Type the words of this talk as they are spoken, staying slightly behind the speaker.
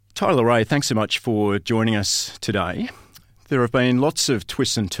Tyler Ray, thanks so much for joining us today. There have been lots of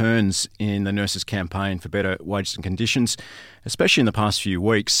twists and turns in the nurses' campaign for better wages and conditions, especially in the past few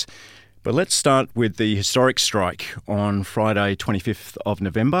weeks. But let's start with the historic strike on Friday, 25th of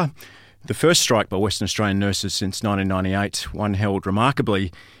November. The first strike by Western Australian nurses since 1998, one held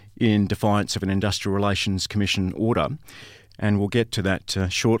remarkably in defiance of an Industrial Relations Commission order. And we'll get to that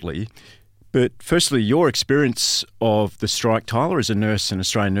shortly. But firstly, your experience of the strike, Tyler, as a nurse and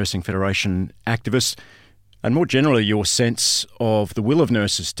Australian Nursing Federation activist, and more generally, your sense of the will of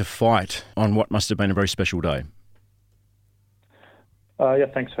nurses to fight on what must have been a very special day.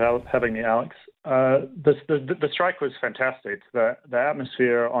 Thanks for having me, Alex. The strike was fantastic. The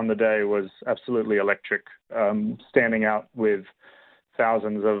atmosphere on the day was absolutely electric. Standing out with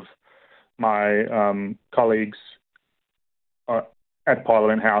thousands of my colleagues at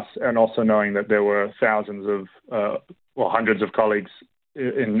Parliament House, and also knowing that there were thousands of, hundreds of colleagues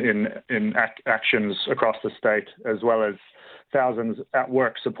in actions across the state, as well as thousands at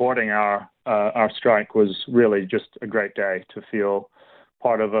work supporting our strike, was really just a great day to feel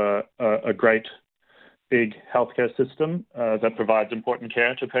part of a great big healthcare system that provides important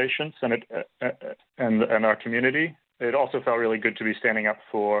care to patients and our community. It also felt really good to be standing up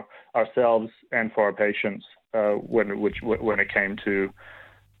for ourselves and for our patients when it came to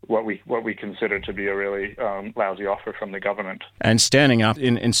what we consider to be a really lousy offer from the government. And standing up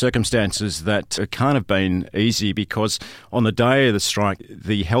in circumstances that can't have been easy, because on the day of the strike,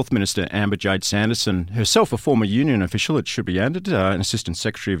 the Health Minister, Amber Jade Sanderson, herself a former union official, it should be added, an Assistant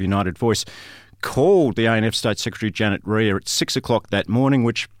Secretary of United Voice, called the ANF State Secretary Janet Rea at 6 o'clock that morning,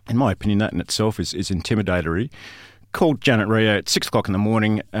 which, in my opinion, that in itself is intimidatory. Called Janet Rea at 6 o'clock in the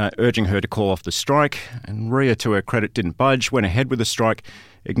morning, urging her to call off the strike. And Rea, to her credit, didn't budge, went ahead with the strike,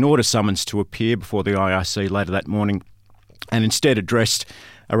 ignored a summons to appear before the IRC later that morning, and instead addressed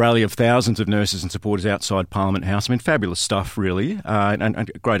a rally of thousands of nurses and supporters outside Parliament House. I mean, fabulous stuff, really,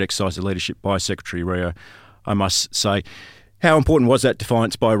 and great exercise of leadership by Secretary Rea, I must say. How important was that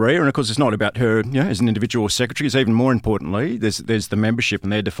defiance by Rea? And of course, it's not about her, as an individual secretary. It's even more importantly, there's the membership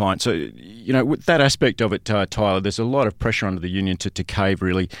and their defiance. So, with that aspect of it, Tyler, there's a lot of pressure under the union to cave,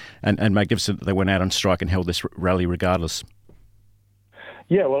 really, and magnificent that they went out on strike and held this rally regardless.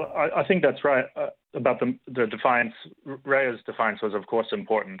 Yeah, well, I think that's right about the defiance. Rea's defiance was, of course,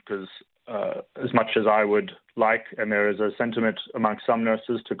 important because as much as I would like, and there is a sentiment amongst some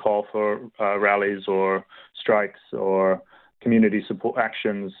nurses to call for rallies or strikes or community support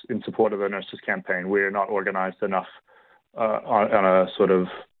actions in support of the nurses campaign, we're not organised enough on a sort of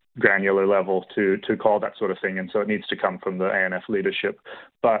granular level to call that sort of thing, and so it needs to come from the ANF leadership.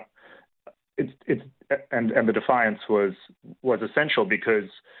 But and the defiance was essential because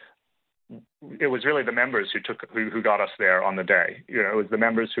it was really the members who got us there on the day. It was the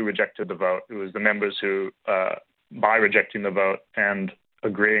members who rejected the vote. It was the members who, by rejecting the vote and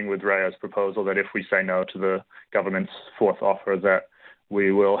agreeing with Rea's proposal that if we say no to the government's fourth offer, that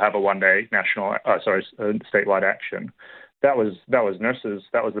we will have a one-day statewide action. That was nurses.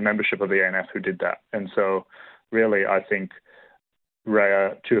 That was the membership of the ANF who did that. And so, really, I think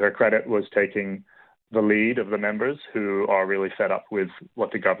Rea, to her credit, was taking the lead of the members who are really fed up with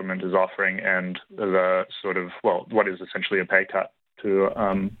what the government is offering and the sort of, what is essentially a pay cut to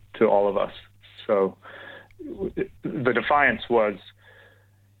all of us. So the defiance was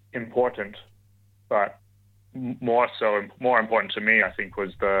important, but more important to me, I think,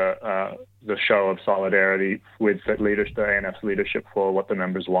 was the show of solidarity with the ANF's leadership for what the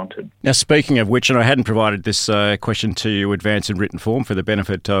members wanted. Now, speaking of which, and I hadn't provided this question to you advance in written form for the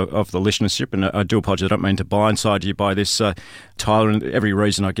benefit of the listenership, and I do apologise, I don't mean to blindside you by this, Tyler, and every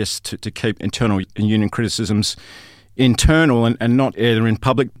reason, I guess, to keep internal union criticisms internal and not either in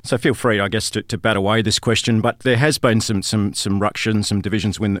public. So feel free, I guess, to bat away this question, but there has been some ruction, some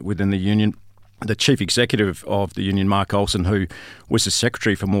divisions within the union. The chief executive of the union, Mark Olsen, who was the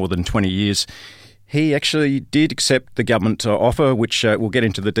secretary for more than 20 years, he actually did accept the government offer, which we'll get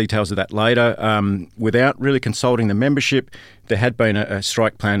into the details of that later, without really consulting the membership. There had been a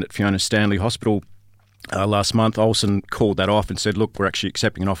strike planned at Fiona Stanley Hospital last month. Olsen called that off and said, look, we're actually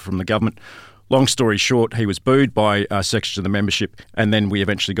accepting an offer from the government. Long story short, he was booed by sections of the membership, and then we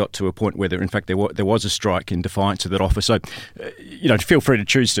eventually got to a point where, in fact, there was a strike in defiance of that offer. So, feel free to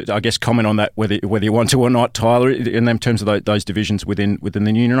choose to, I guess, comment on that, whether you want to or not, Tyler, in terms of those divisions within the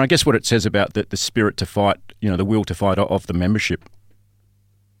union. And I guess what it says about the spirit to fight, the will to fight of the membership.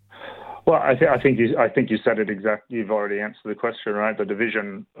 Well, I think you said it exactly. You've already answered the question, right? The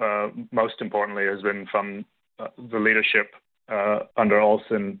division, most importantly, has been from the leadership under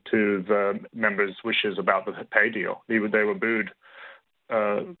Olsen to the members' wishes about the pay deal. They were booed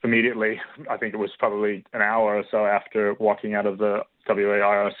immediately, I think it was probably an hour or so after walking out of the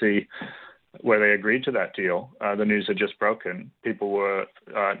WAIRC, where they agreed to that deal, the news had just broken. People were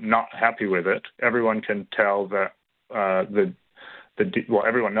not happy with it. Everyone can tell that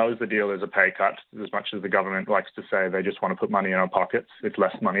everyone knows the deal is a pay cut. As much as the government likes to say they just want to put money in our pockets, it's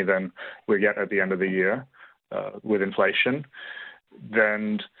less money than we get at the end of the year with inflation.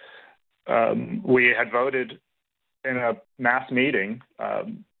 Then we had voted in a mass meeting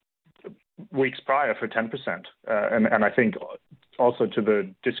weeks prior for 10%. And I think also to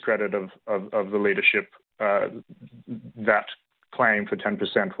the discredit of the leadership, that claim for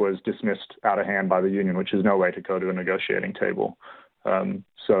 10% was dismissed out of hand by the union, which is no way to go to a negotiating table.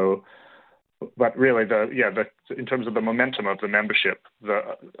 But really, in terms of the momentum of the membership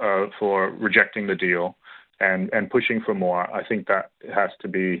for rejecting the deal and pushing for more, I think that has to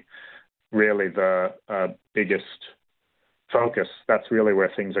be really the biggest focus. That's really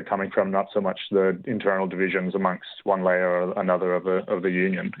where things are coming from, not so much the internal divisions amongst one layer or another of the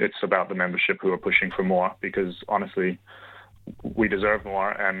union. It's about the membership who are pushing for more, because honestly, we deserve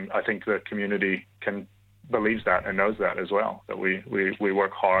more, and I think the community believes that and knows that as well, that we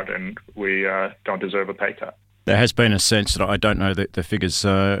work hard and we don't deserve a pay cut. There has been a sense that I don't know the figures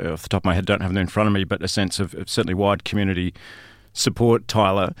off the top of my head, don't have them in front of me, but a sense of certainly wide community support,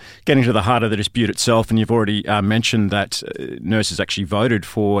 Tyler. Getting to the heart of the dispute itself, and you've already mentioned that nurses actually voted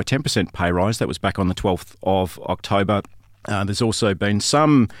for a 10% pay rise. That was back on the 12th of October. There's also been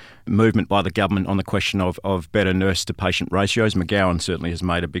some movement by the government on the question of better nurse-to-patient ratios. McGowan certainly has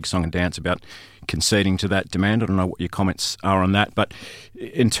made a big song and dance about conceding to that demand. I don't know what your comments are on that. But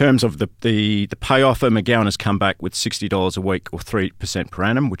in terms of the pay offer, McGowan has come back with $60 a week or 3% per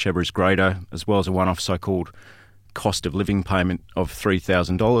annum, whichever is greater, as well as a one-off so-called cost of living payment of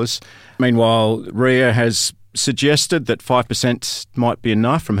 $3,000. Meanwhile, Rhea has suggested that 5% might be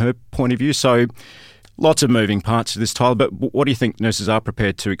enough from her point of view. So lots of moving parts to this, Tyler, but what do you think nurses are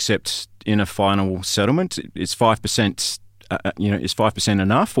prepared to accept in a final settlement? Is 5%, is 5%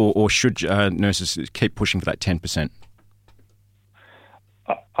 enough, or should nurses keep pushing for that 10%?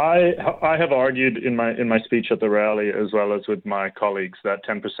 I have argued in my speech at the rally, as well as with my colleagues, that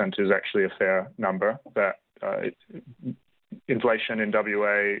 10% is actually a fair number. That inflation in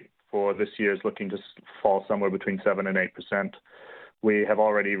WA for this year is looking to fall somewhere between 7 and 8%. We have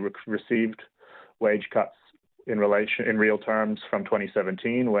already received wage cuts in real terms from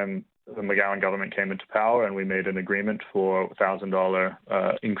 2017, when the McGowan government came into power, and we made an agreement for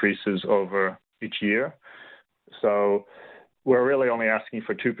 $1,000 increases over each year. So we're really only asking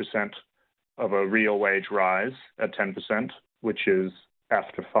for 2% of a real wage rise at 10%, which is,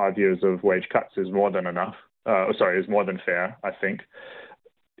 after 5 years of wage cuts, is more than enough. Is more than fair, I think.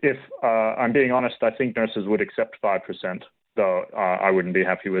 If I'm being honest, I think nurses would accept 5%, though I wouldn't be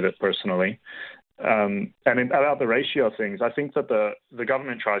happy with it personally. And about the ratio things, I think that the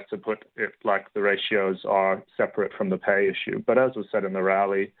government tries to put it like the ratios are separate from the pay issue. But as was said in the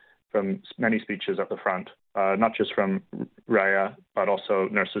rally, from many speeches at the front, not just from Rhea, but also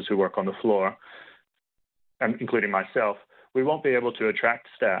nurses who work on the floor, and including myself, we won't be able to attract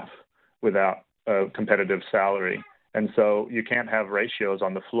staff without a competitive salary. And so you can't have ratios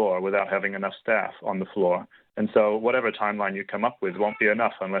on the floor without having enough staff on the floor. And so whatever timeline you come up with won't be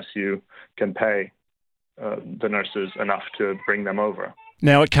enough unless you can pay the nurses enough to bring them over.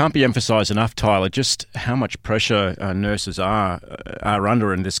 Now, it can't be emphasised enough, Tyler, just how much pressure nurses are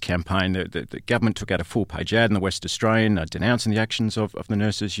under in this campaign. The government took out a full-page ad in the West Australian denouncing the actions of the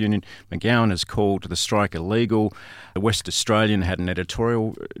Nurses Union. McGowan has called the strike illegal. The West Australian had an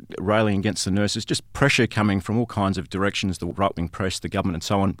editorial railing against the nurses, just pressure coming from all kinds of directions, the right-wing press, the government and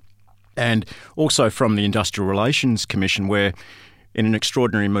so on. And also from the Industrial Relations Commission, where in an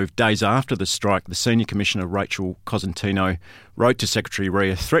extraordinary move days after the strike, the Senior Commissioner Rachel Cosentino wrote to Secretary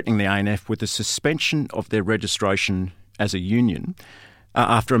Rhea threatening the ANF with the suspension of their registration as a union.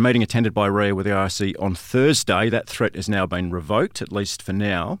 After a meeting attended by Rhea with the IRC on Thursday, that threat has now been revoked, at least for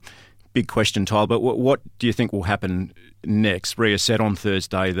now. Big question, Tyler, but what do you think will happen next? Rhea said on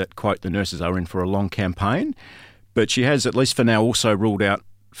Thursday that, quote, the nurses are in for a long campaign, but she has, at least for now, also ruled out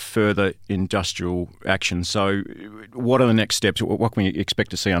further industrial action. So what are the next steps? What can we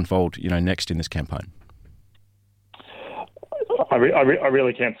expect to see unfold, next in this campaign? I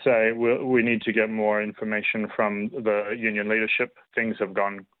really can't say. We need to get more information from the union leadership. Things have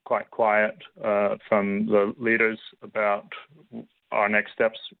gone quite quiet from the leaders about our next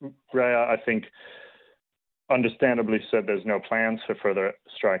steps. Rhea, I think, understandably said there's no plans for further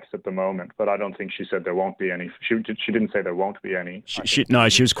strikes at the moment, but I don't think she said there won't be any. She didn't say there won't be any. She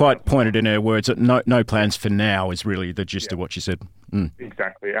was quite pointed in her words that no plans for now is really the gist of what she said.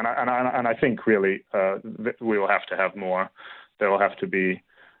 Exactly, and I think really we will have to have more. There will have to be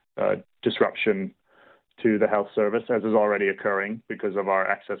disruption to the health service, as is already occurring because of our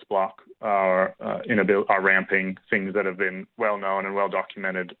access block, our ramping, things that have been well known and well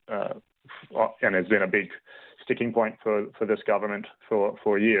documented, and has been a big sticking point for this government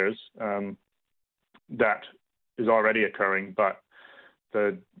for years. That is already occurring, but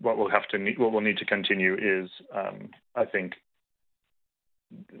what we'll need to continue is, I think,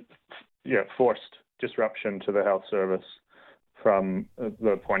 forced disruption to the health service from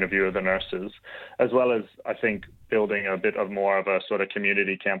the point of view of the nurses, as well as, I think, building a bit of more of a sort of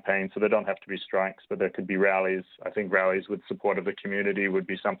community campaign. So there don't have to be strikes, but there could be rallies. I think rallies with support of the community would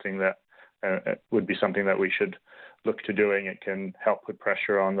be something that we should look to doing. It can help put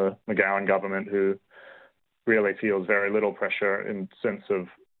pressure on the McGowan government, who really feels very little pressure in sense of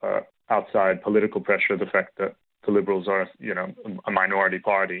outside political pressure. The fact that the Liberals are, a minority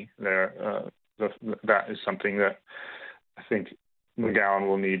party, that is something that I think McGowan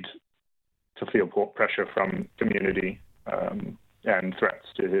will need to feel pressure from community and threats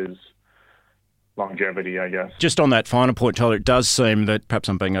to his longevity, I guess. Just on that final point, Tyler, it does seem that perhaps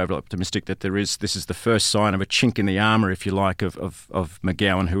I'm being over-optimistic that this is the first sign of a chink in the armour, if you like, of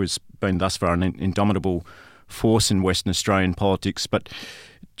McGowan, who has been thus far an indomitable force in Western Australian politics. But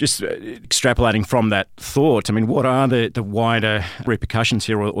just extrapolating from that thought, I mean, what are the wider repercussions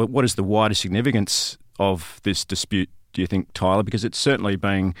here, or what is the wider significance of this dispute, do you think, Tyler? Because it's certainly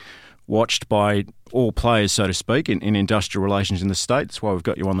being watched by all players, so to speak, in industrial relations in the state. That's why we've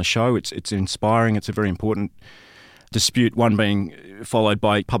got you on the show. It's inspiring. It's a very important dispute, one being followed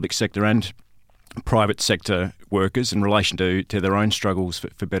by public sector and private sector workers in relation to their own struggles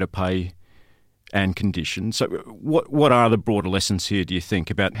for better pay and conditions. So what are the broader lessons here, do you think,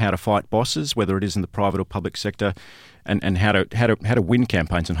 about how to fight bosses, whether it is in the private or public sector, and how to win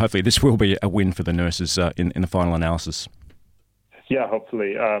campaigns? And hopefully this will be a win for the nurses in the final analysis. Yeah,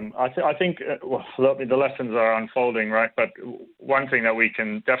 hopefully. I think the lessons are unfolding, right? But one thing that we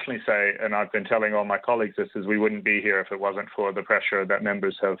can definitely say, and I've been telling all my colleagues this, is we wouldn't be here if it wasn't for the pressure that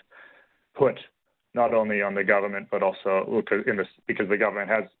members have put not only on the government, but also because the government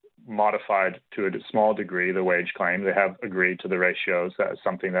has modified to a small degree the wage claim. They have agreed to the ratios. That is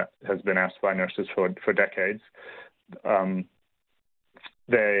something that has been asked by nurses for decades.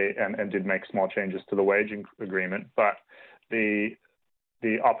 They did make small changes to the wage agreement, but the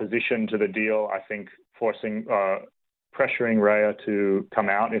opposition to the deal, I think, pressuring Rhea to come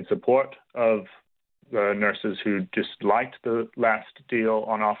out in support of the nurses who disliked the last deal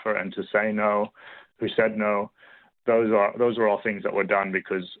on offer and to say no, who said no. Those are all things that were done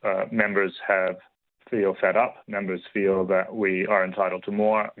because members feel fed up. Members feel that we are entitled to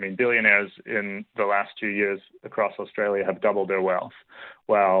more. I mean, billionaires in the last 2 years across Australia have doubled their wealth,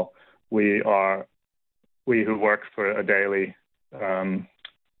 while we who work for a daily,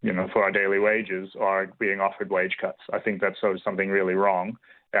 for our daily wages are being offered wage cuts. I think that's something really wrong,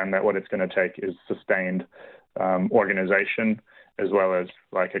 and that what it's going to take is sustained organization, as well as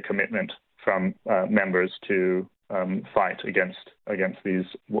like a commitment from members to fight against these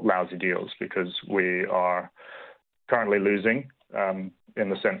lousy deals, because we are currently losing in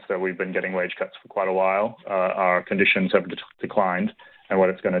the sense that we've been getting wage cuts for quite a while. Our conditions have declined, and what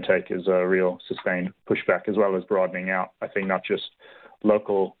it's going to take is a real sustained pushback, as well as broadening out, I think, not just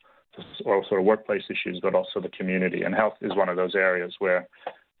local or sort of workplace issues, but also the community. And health is one of those areas where,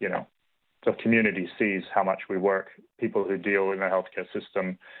 the community sees how much we work. People who deal in the healthcare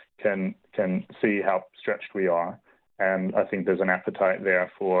system can see how stretched we are. And I think there's an appetite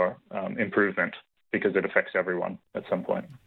there for improvement, because it affects everyone at some point.